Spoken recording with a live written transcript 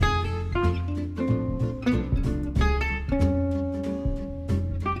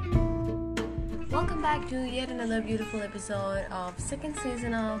back to yet another beautiful episode of second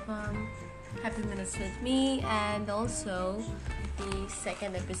season of Happy Minutes with me, and also the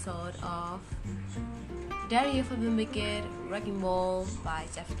second episode of Diary of a Wimpy Kid, Wrecking Ball by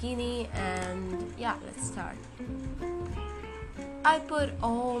Jeff Kinney. And yeah, let's start. I put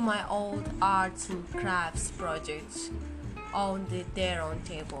all my old arts and crafts projects on their own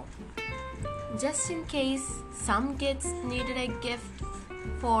table, just in case some kids needed a gift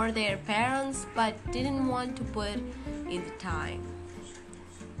for their parents but didn't want to put in the time.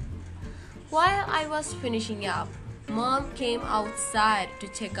 While I was finishing up, Mom came outside to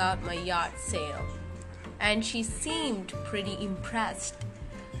check out my yard sale, and she seemed pretty impressed.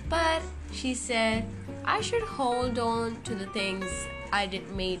 But she said I should hold on to the things I did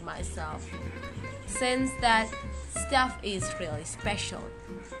made myself, since that stuff is really special.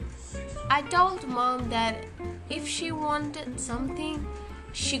 I told Mom that if she wanted something,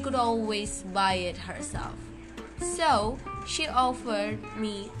 she could always buy it herself. So she offered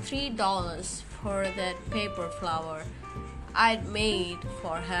me $3 for that paper flower I'd made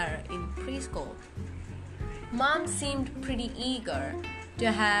for her in preschool. Mom seemed pretty eager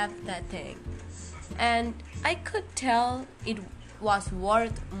to have that thing, and I could tell it was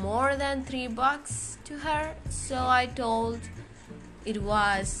worth more than $3 to her, so I told it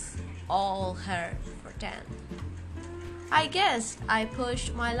was all her for 10. I guess I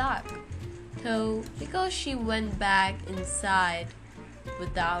pushed my luck, though, because she went back inside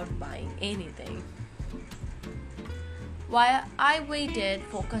without buying anything. While I waited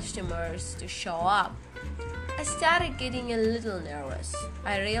for customers to show up, I started getting a little nervous.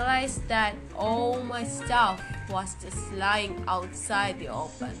 I realized that all my stuff was just lying outside the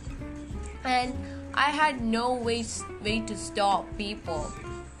open, and I had no way to stop people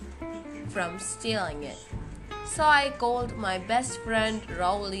from stealing it. So I called my best friend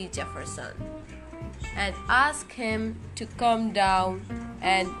Rowley Jefferson and asked him to come down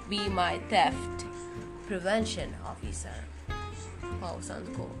and be my theft prevention officer. Wow,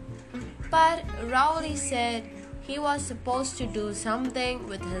 sounds cool. But Rowley said he was supposed to do something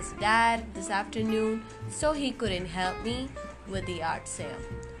with his dad this afternoon, so he couldn't help me with the art sale.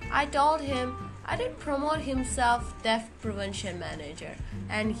 I told him I did promote himself theft prevention manager,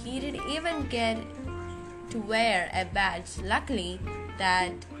 and he didn't even get to wear a badge. Luckily,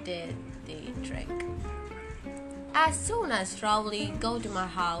 that did the trick. As soon as Rowley got to my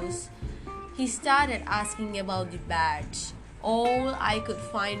house, he started asking about the badge. All I could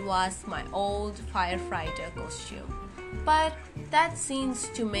find was my old firefighter costume, but that seems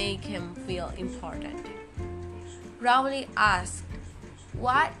to make him feel important. Rowley asked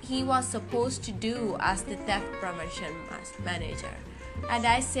what he was supposed to do as the theft prevention manager, and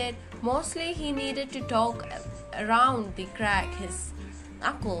I said mostly he needed to talk around the crack his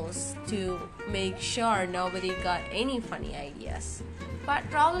knuckles to make sure nobody got any funny ideas. But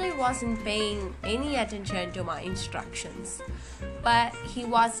Rowley wasn't paying any attention to my instructions, but he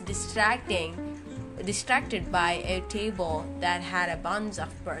was distracted by a table that had a bunch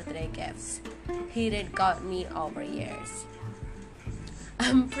of birthday gifts he'd got me over years.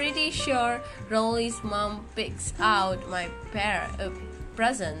 I'm pretty sure Rowley's mom picks out my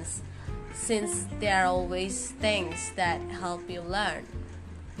presents, since there are always things that help you learn,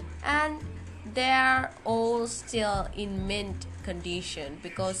 and they're all still in mint condition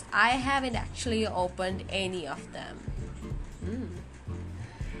because I haven't actually opened any of them.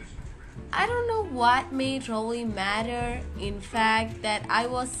 I don't know what made Rowley matter. In fact, that I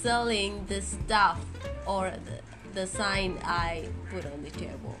was selling the stuff or the sign I put on the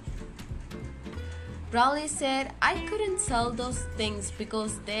table. Rowley said I couldn't sell those things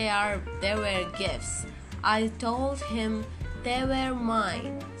because they were gifts. I told him they were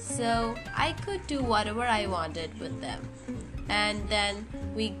mine, so I could do whatever I wanted with them. And then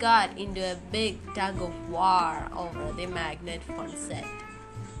we got into a big tug of war over the magnet font set.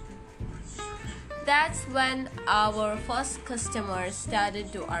 That's when our first customers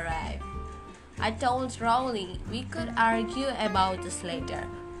started to arrive. I told Rowley we could argue about this later,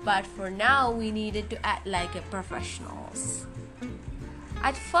 but for now we needed to act like professionals.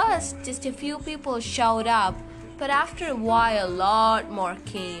 At first, just a few people showed up, but after a while, a lot more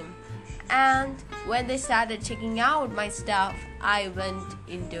came. And when they started checking out my stuff, I went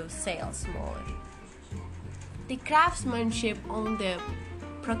into sales mode. The craftsmanship on the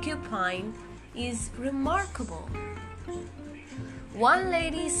porcupine is remarkable. One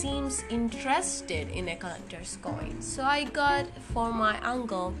lady seems interested in a collector's coin, so I got for my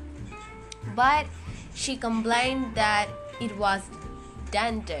uncle, but she complained that it was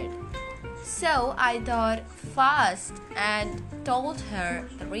dented. So I thought fast and told her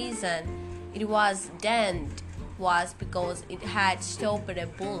the reason it was dent was because it had stopped a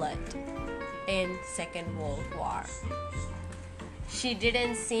bullet in Second World War. She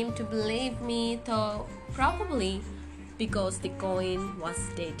didn't seem to believe me, though probably because the coin was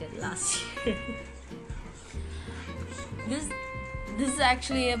dated last year. This is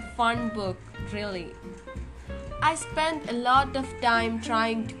actually a fun book, really. I spent a lot of time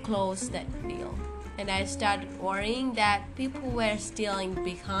trying to close that deal, and I started worrying that people were stealing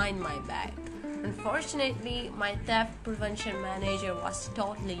behind my back. Unfortunately, my theft prevention manager was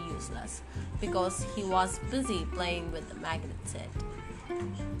totally useless because he was busy playing with the magnet set.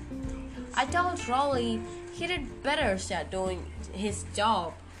 I told Rowley he did better start doing his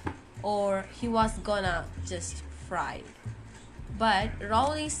job or he was gonna just fry. But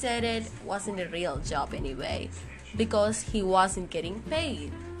Rowley said it wasn't a real job anyway because he wasn't getting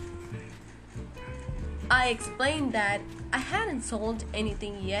paid. I explained that I hadn't sold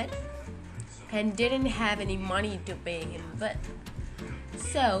anything yet and didn't have any money to pay him with.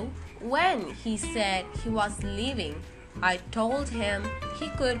 So when he said he was leaving, I told him he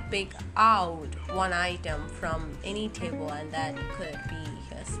could pick out one item from any table and that could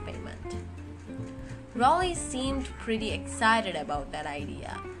be his payment. Rowley seemed pretty excited about that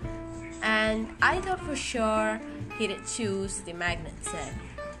idea, and I thought for sure he'd choose the magnet set,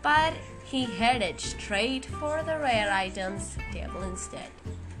 but he headed straight for the rare items table instead.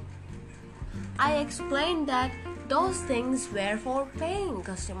 I explained that those things were for paying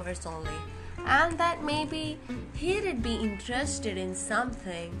customers only, and that maybe he'd be interested in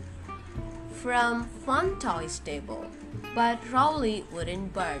something from Fun Toys table, but Rowley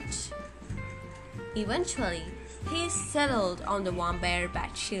wouldn't budge. Eventually, he settled on the vampire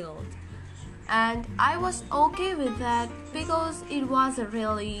bat shield, and I was okay with that because it was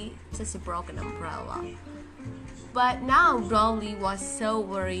really just a broken umbrella. But now Rowley was so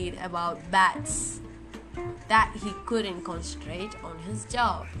worried about bats that he couldn't concentrate on his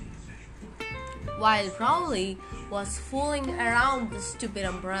job. While Rowley was fooling around the stupid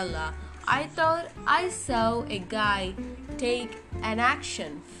umbrella, I thought I saw a guy take an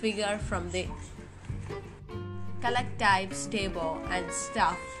action figure from the collective's table and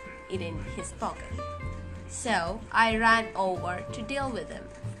stuff it in his pocket. So I ran over to deal with him.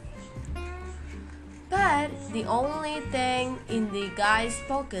 But the only thing in the guy's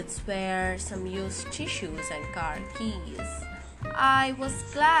pockets were some used tissues and car keys. I was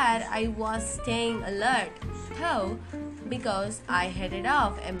glad I was staying alert, though, because I headed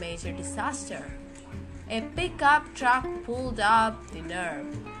off a major disaster. A pickup truck pulled up the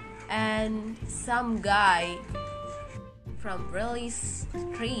nerve, and some guy from Raleigh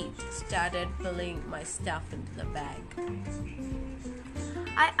Street started filling my stuff into the bag.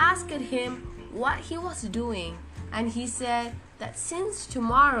 I asked him what he was doing, and he said that since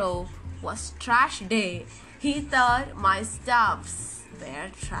tomorrow was trash day, he thought my stuffs were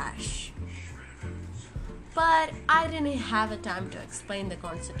trash. But I didn't have the time to explain the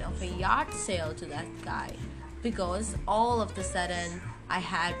concept of a yard sale to that guy because all of a sudden I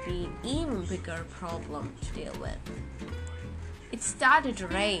had an even bigger problem to deal with. It started to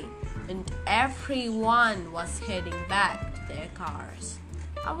rain and everyone was heading back to their cars.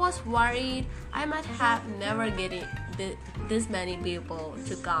 I was worried I might have never getting this many people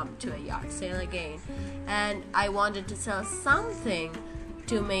to come to a yard sale again, and I wanted to sell something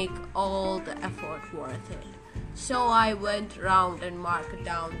to make all the effort worth it. So I went around and marked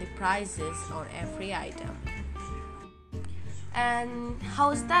down the prices on every item. And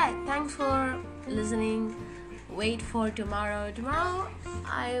how's that? Thanks for listening. Wait for tomorrow. Tomorrow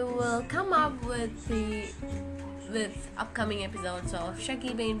I will come up with upcoming episodes of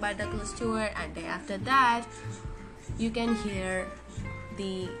Shaggy Bane by Douglas Stewart, and day after that you can hear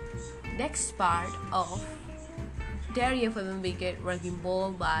the next part of Diary of a Wicked Wrecking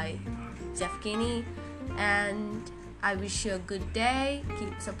Ball by Jeff Kinney. And I wish you a good day.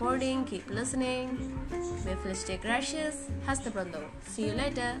 Keep supporting, keep listening. May feliz stay gracious. Hasta pronto. See you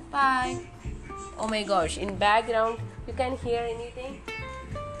later. Bye. Oh my gosh, in background you can hear anything?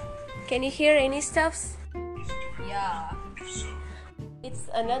 Can you hear any stuffs? Yeah, it's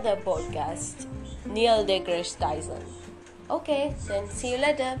another podcast, Neil deGrasse Tyson. Okay, then see you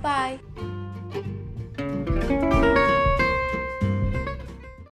later. Bye.